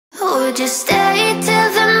would you stay till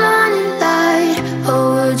the morning light?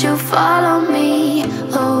 Or would you follow me?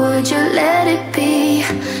 Or would you let it be?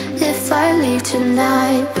 If I leave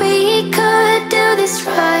tonight, we could do this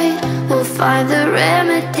right. We'll find the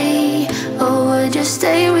remedy. Or would you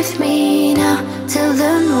stay with me now till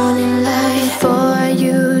the morning light? Before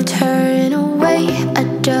you turn away, I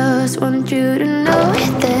just want you to know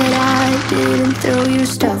that I didn't throw your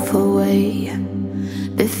stuff away.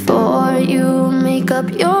 Before you make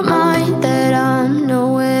up your mind that I'm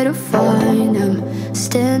nowhere to find, I'm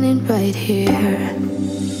standing right here.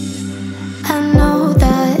 I know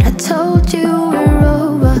that I told you we're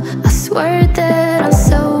over. I swear that I'm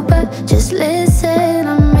sober. Just listen,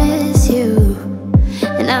 I miss you.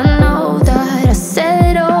 And I know that I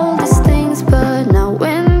said all these things, but now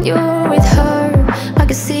when you're with her, I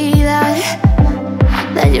can see that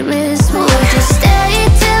you miss me. Would you stay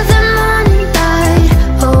till the morning light?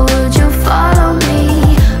 Or would you follow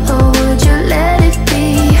me? Or would you let it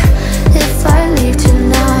be? If I leave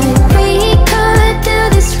tonight, we could do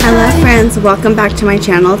this right. Hello friends, welcome back to my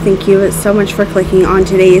channel. Thank you so much for clicking on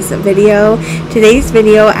today's video. Today's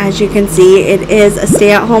video, as you can see, it is a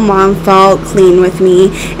stay-at-home mom fall clean with me,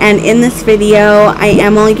 and in this video I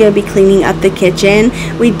am only going to be cleaning up the kitchen.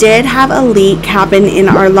 We did have a leak happen in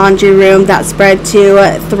our laundry room that spread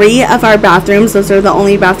to 3 of our bathrooms. Those are the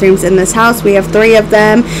only bathrooms in this house. We have 3 of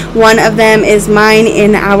them. One of them is mine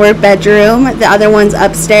in our bedroom. The other one's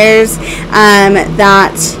upstairs.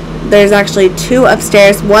 There's actually 2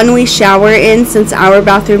 upstairs. One we shower in, since our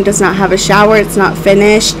bathroom does not have a shower, it's not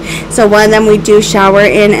finished. So one of them we do shower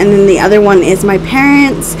in, and then the other one is my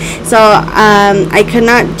parents'. So I could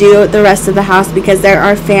not do the rest of the house because there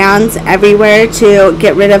are fans everywhere to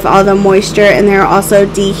get rid of all the moisture, and there are also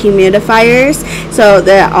dehumidifiers, so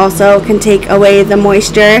that also can take away the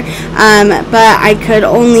moisture. But I could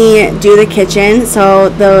only do the kitchen, so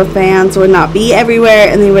the fans would not be everywhere,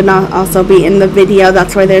 and they would not also be in the video.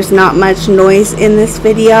 That's why there's not much noise in this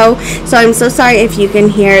video, so I'm so sorry if you can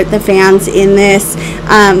hear the fans in this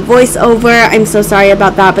voiceover. I'm so sorry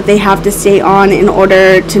about that, but they have to stay on in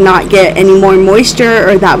order to not get any more moisture,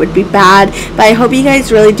 or that would be bad. But I hope you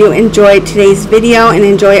guys really do enjoy today's video and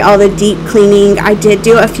enjoy all the deep cleaning. I did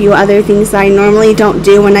do a few other things that I normally don't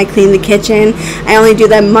do when I clean the kitchen. I only do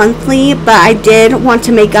them monthly, but I did want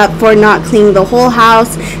to make up for not cleaning the whole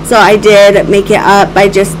house, so I did make it up by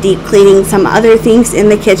just deep cleaning some other things in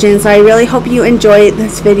the kitchen. So I really hope you enjoy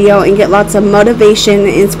this video and get lots of motivation and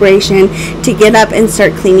inspiration to get up and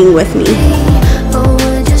start cleaning with me. Or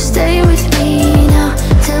would you stay with me now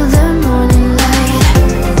till the morning light?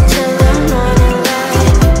 Till the morning light.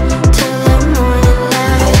 Till the morning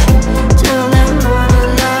light. Till the morning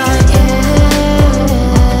light, yeah.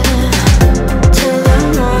 Till the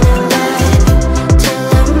morning light. Till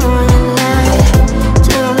the morning light.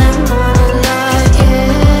 Till the morning light, yeah.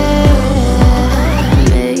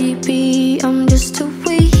 Maybe I'm just too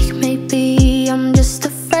weak. Maybe I'm just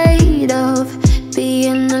afraid of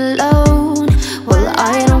being alone. Well,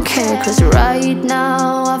 I don't care, 'cause right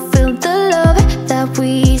now I feel the love that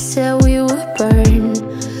we said we would burn.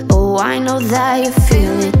 Oh, I know that you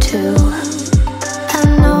feel it too. I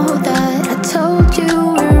know that I told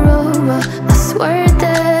you we're over. I swear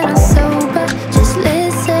that I'm sober. Just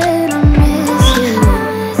listen, I miss you.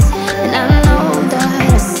 And I know that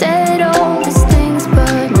I said all these things,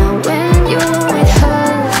 but now when you're with her,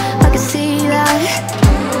 I can see that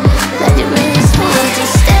you miss me. Would you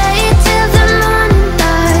stay till the morning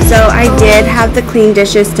light? So I did have the clean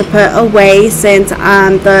dishes to put away since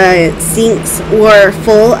the sinks were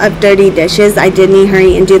full of dirty dishes. I did need to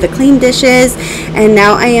hurry and do the clean dishes, and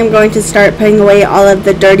now I am going to start putting away all of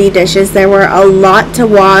the dirty dishes. There were a lot to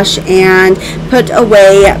wash and put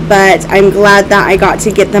away, but I'm glad that I got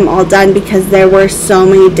to get them all done because there were so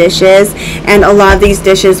many dishes, and a lot of these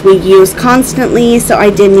dishes we use constantly, so I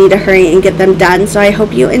did need to hurry and get them done. So I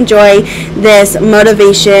hope you enjoy this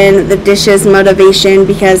motivation, the dishes motivation,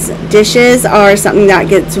 because dishes are something that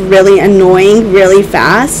gets really annoying really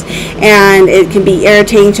fast, and it can be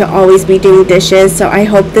irritating to always be doing dishes. So I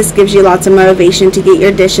hope this gives you lots of motivation to get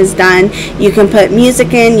your dishes done. You can put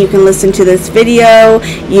music in, you can listen to this video,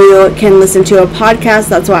 you can listen to a podcast.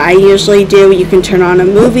 That's what I usually do. You can turn on a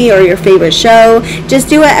movie or your favorite show. Just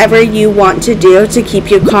do whatever you want to do to keep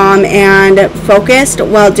you calm and focused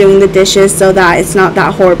while doing the dishes, so that it's not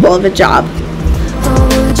that horrible of a job. Or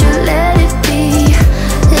would you let it be?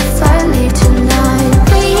 If I leave tonight,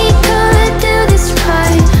 we could do this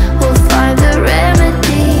right. We'll find the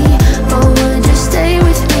remedy. Or would you stay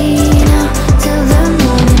with me now till the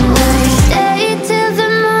morning light? Stay till the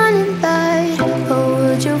morning light. Or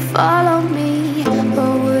would you follow me?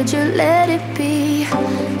 Or would you let it be?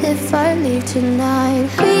 if I leave tonight.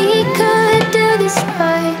 We could do this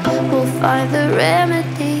right, we'll find the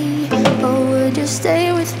remedy. Or would you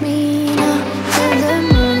stay with me now till the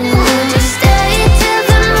morning? Would you stay till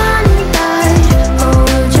the morning light? Or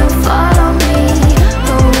would you follow me?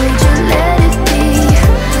 Or would you let it be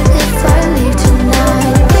if I leave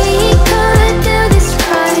tonight? We could do this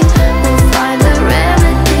right, we'll find the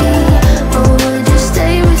remedy. Or would you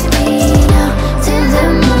stay with me now till the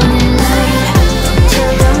morning light?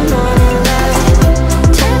 Till the morning light,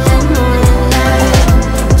 till the morning light,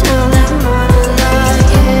 till the morning light,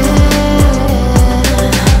 yeah.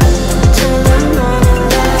 Till the morning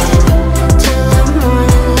light, till the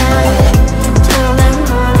morning light, till the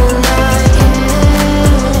morning light,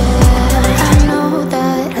 yeah. I know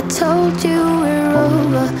that I told you we're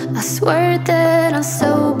over, I swear that I'm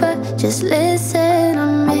sober. Just listen, I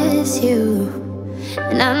miss you.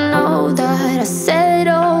 And I know that I said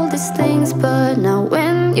all these things, but now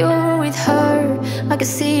when you're with her, I can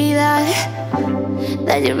see that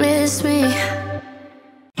you miss me.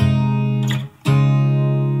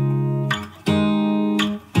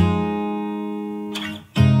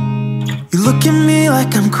 You look at me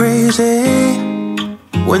like I'm crazy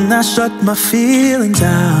when I shut my feelings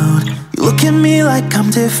out. You look at me like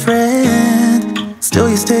I'm different, still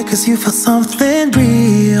you stay cause you feel something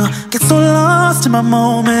real. Get so lost in my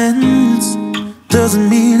moments, doesn't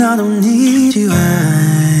mean I don't need you.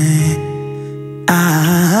 I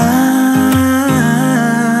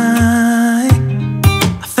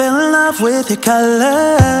fell in love with your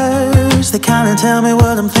colors, they kinda tell me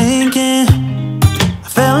what I'm thinking. I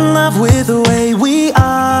fell in love with the way we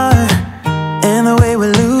are and the way we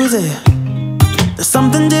lose it. There's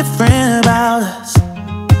something different about us,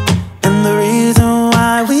 and the reason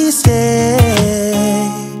why we stay.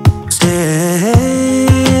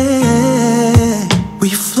 We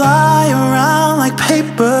fly around like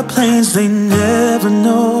paper planes, they never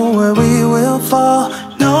know where we will fall.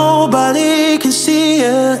 Nobody can see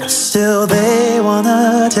us, still they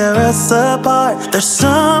wanna tear us apart. There's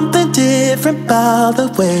something different about the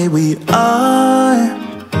way we are.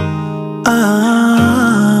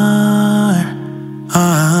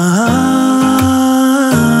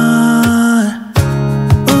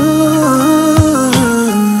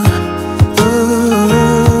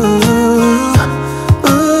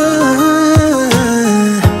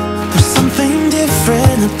 There's something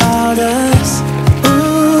different about us.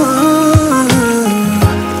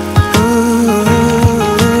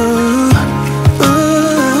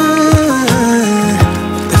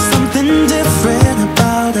 There's something different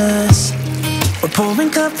about us. We're pouring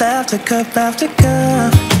cup after cup after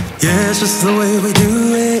cup. Yeah, it's just the way we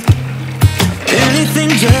do it. Anything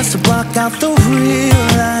just to block out the real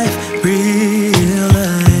life, real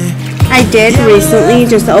life. I did recently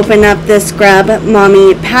just open up the Scrub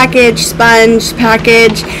Mommy sponge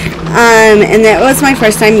package, and that was my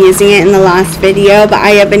first time using it in the last video, but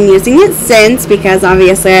I have been using it since because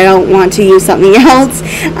obviously I don't want to use something else.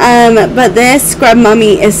 But this Scrub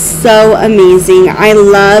Mommy is so amazing. I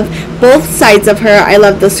love both sides of her. I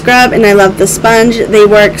love the scrub and I love the sponge. They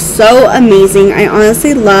work so amazing. I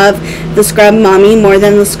honestly love the Scrub Mommy more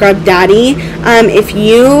than the Scrub Daddy. If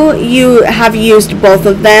you have used both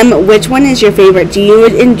of them, which one is your favorite? Do you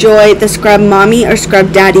enjoy the Scrub Mommy or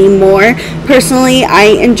Scrub Daddy more? Personally,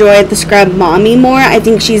 I enjoy the Scrub Mommy more. I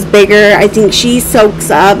think she's bigger. I think she soaks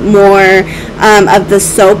up more of the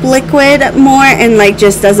soap liquid more and like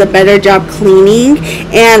just does a better job cleaning.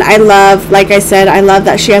 And I love, like I said, I love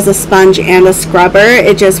that she has a sponge and a scrubber.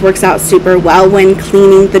 It just works out super well when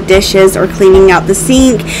cleaning the dishes or cleaning out the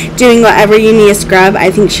sink, doing whatever you need to scrub.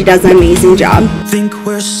 I think she does an amazing job. Think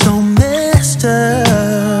we're so messed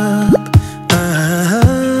up,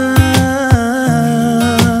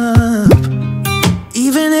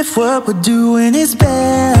 even if what we're doing is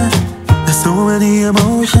bad. There's so many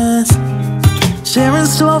emotions, sharing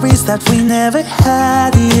stories that we never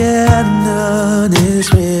had. Yeah, none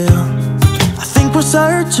is real. I think we're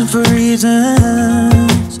searching for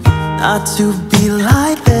reasons not to be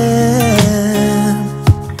like them.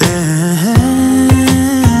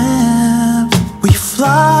 We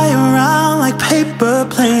fly around like paper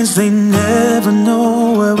planes, they never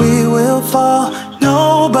know where we will fall.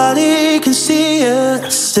 Nobody can see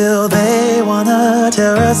us, still they wanna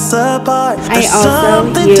tear us apart. I also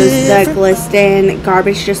use the Glisten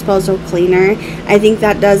garbage disposal cleaner. I think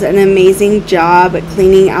that does an amazing job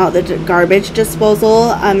cleaning out the garbage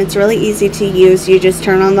disposal. It's really easy to use. You just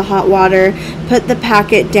turn on the hot water, put the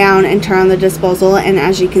packet down and turn on the disposal, and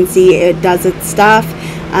as you can see, it does its stuff.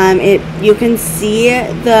 You can see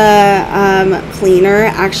the cleaner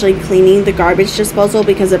actually cleaning the garbage disposal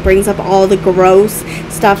because it brings up all the gross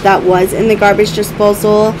stuff that was in the garbage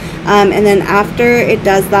disposal. And then after it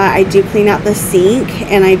does that, I do clean out the sink,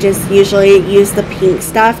 and I just usually use the pink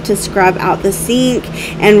stuff to scrub out the sink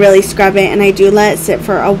and really scrub it. And I do let it sit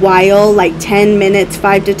for a while, like 10 minutes,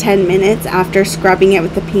 5 to 10 minutes after scrubbing it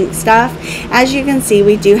with the pink stuff. As you can see,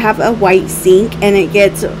 we do have a white sink, and it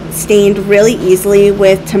gets stained really easily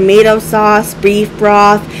with tomato sauce, beef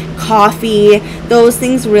broth, coffee. Those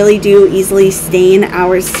things really do easily stain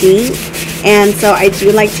our sink, and so I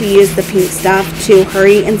do like to use the pink stuff to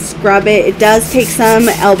hurry and scrub it. It does take some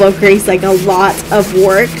elbow grease, like a lot of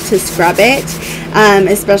work to scrub it,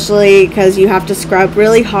 especially because you have to scrub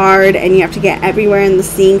really hard and you have to get everywhere in the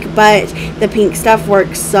sink, but the pink stuff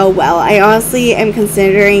works so well. I honestly am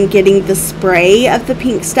considering getting the spray of the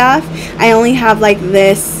pink stuff. I only have like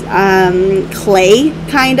this clay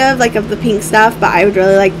kind of like of the pink stuff, but I would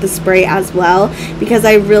really like the spray as well because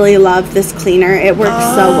I really love this cleaner. It works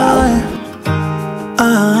so well.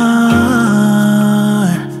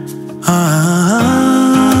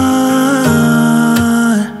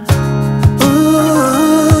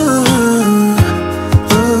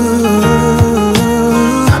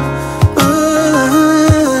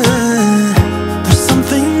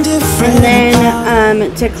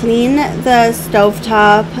 To clean the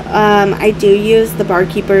stovetop, I do use the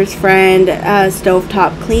Barkeeper's Friend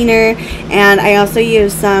stovetop cleaner, and I also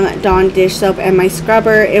use some Dawn dish soap and my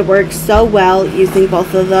scrubber. It works so well using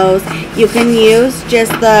both of those. You can use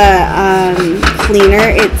just the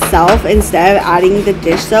cleaner itself instead of adding the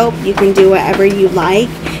dish soap. You can do whatever you like,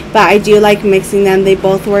 but I do like mixing them. They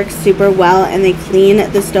both work super well, and they clean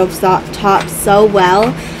the stovetop so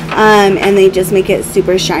well. And they just make it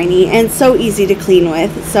super shiny and so easy to clean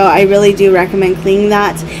with. So I really do recommend cleaning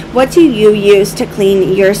that. What do you use to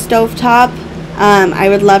clean your stovetop? I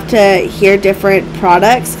would love to hear different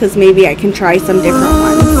products because maybe I can try some different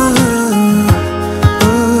ones.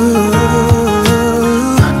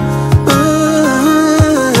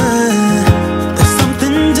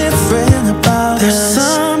 There's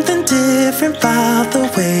something different about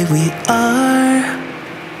the way we are.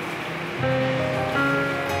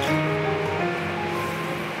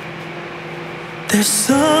 There's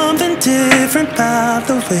something different about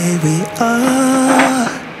the way we are.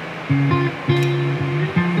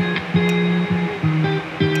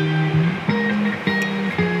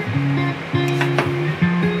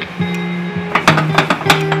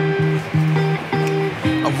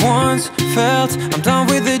 I once felt I'm done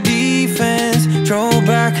with the defense. Drove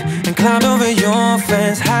back and climbed over your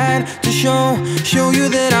fence. Had to show you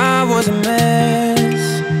that I was a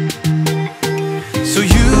mess. So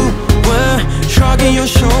you were shrugging your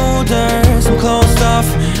shoulders, I'm closed off,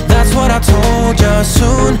 that's what I told you.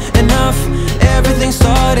 Soon enough, everything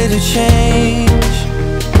started to change.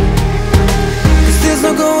 'Cause there's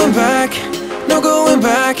no going back, no going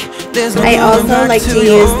back. I also like to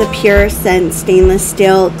use the Pure Scent stainless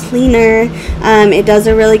steel cleaner. It does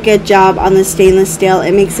a really good job on the stainless steel.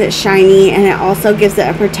 It makes it shiny, and it also gives it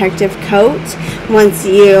a protective coat. Once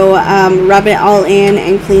you rub it all in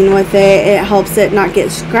and clean with it, it helps it not get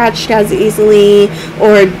scratched as easily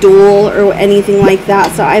or dull or anything like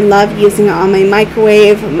that. So I love using it on my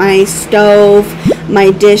microwave, my stove, my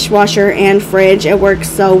dishwasher, and fridge. It works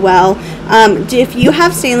so well. If you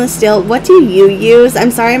have stainless steel, what do you use?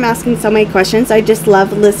 I'm sorry I'm asking so many questions. I just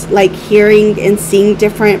love like hearing and seeing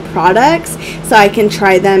different products so I can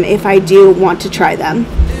try them if I do want to try them.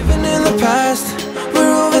 Living in the past,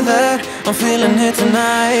 we're over that. I'm feeling it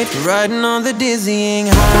tonight, riding on the dizzying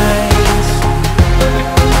heights.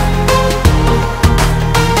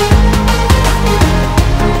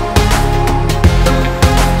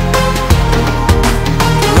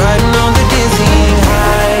 Riding on the dizzying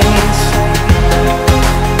heights.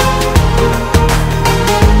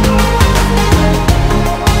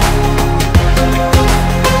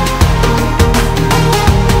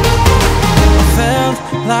 I felt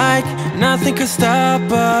like nothing could stop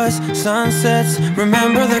us. Sunsets,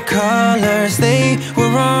 remember the colors. They were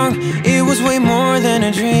wrong, it was way more than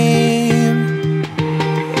a dream.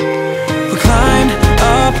 We climbed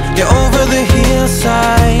up, yeah, over the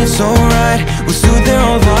hillside. So right, we stood there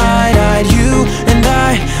all wide-eyed. You and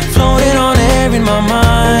I, floating on air in my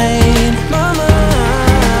mind.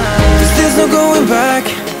 'Cause there's no going back,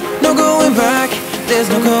 no going back. There's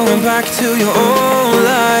no going back to your old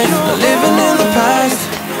life. Not living in the past,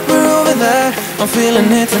 we're over that. I'm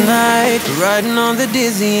feeling it tonight, riding on the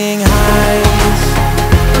dizzying heights.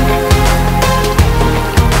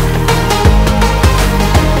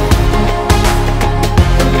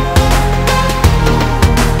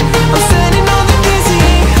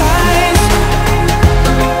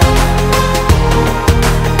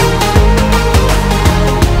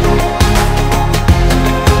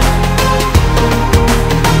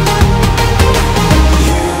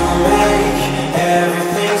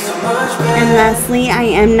 lastly, I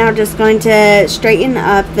am now just going to straighten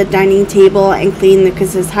up the dining table and clean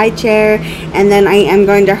Lucas's high chair, and then I am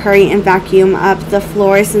going to hurry and vacuum up the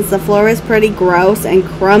floor since the floor was pretty gross and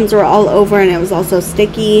crumbs were all over and it was also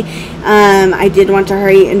sticky. I did want to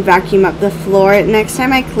hurry and vacuum up the floor. Next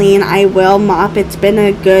time I clean, I will mop. It's been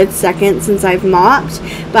a good second since I've mopped,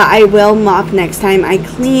 but I will mop next time I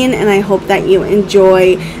clean, and I hope that you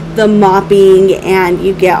enjoy the mopping and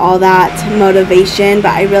you get all that motivation.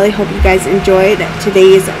 But I really hope you guys enjoyed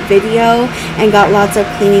today's video and got lots of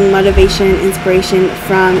cleaning motivation and inspiration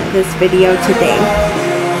from this video today.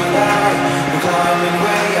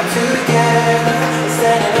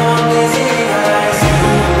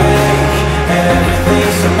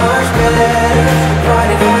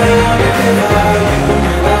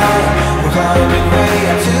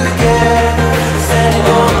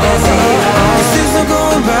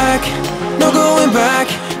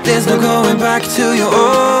 There's no going back to your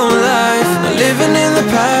old life. Not living in the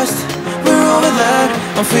past, we're over that.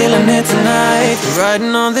 I'm feeling it tonight,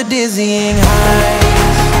 riding on the dizzying heights.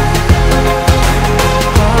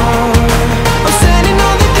 I'm standing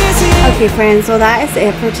on the dizzying. Okay friends, well that is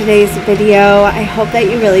it for today's video. I hope that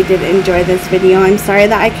you really did enjoy this video. I'm sorry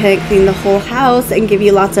that I couldn't clean the whole house and give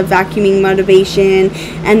you lots of vacuuming motivation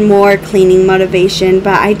and more cleaning motivation,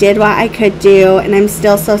 but I did what I could do, and I'm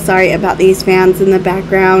still so sorry about these fans in the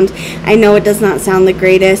background. I know it does not sound the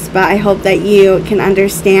greatest, but I hope that you can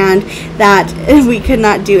understand that we could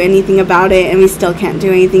not do anything about it, and we still can't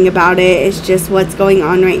do anything about it. It's just what's going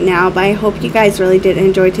on right now. But I hope you guys really did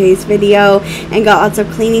enjoy today's video and got lots of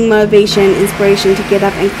cleaning motivation, inspiration to get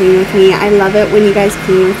up and clean with me. I love it when you guys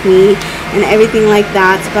clean with me and everything like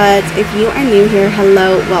that. But if you are new here,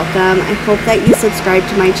 hello, welcome. I hope that you subscribe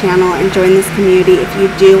to my channel and join this community if you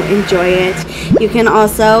do enjoy it. You can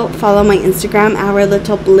also follow my Instagram, Our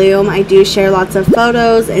Little Bloom. I do share lots of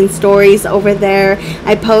photos and stories over there.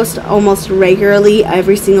 I post almost regularly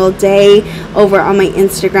every single day over on my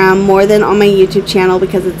Instagram, more than on my YouTube channel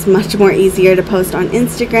because it's much more easier to post on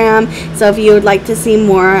Instagram. So if you would like to see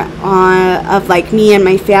more of like me and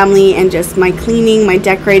my family and just my cleaning, my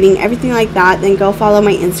decorating, everything like that, then go follow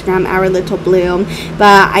my Instagram, Our Little Bloom.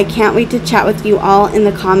 But I can't wait to chat with you all in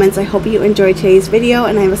the comments. I hope you enjoyed today's video,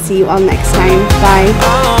 and I will see you all next time. Bye.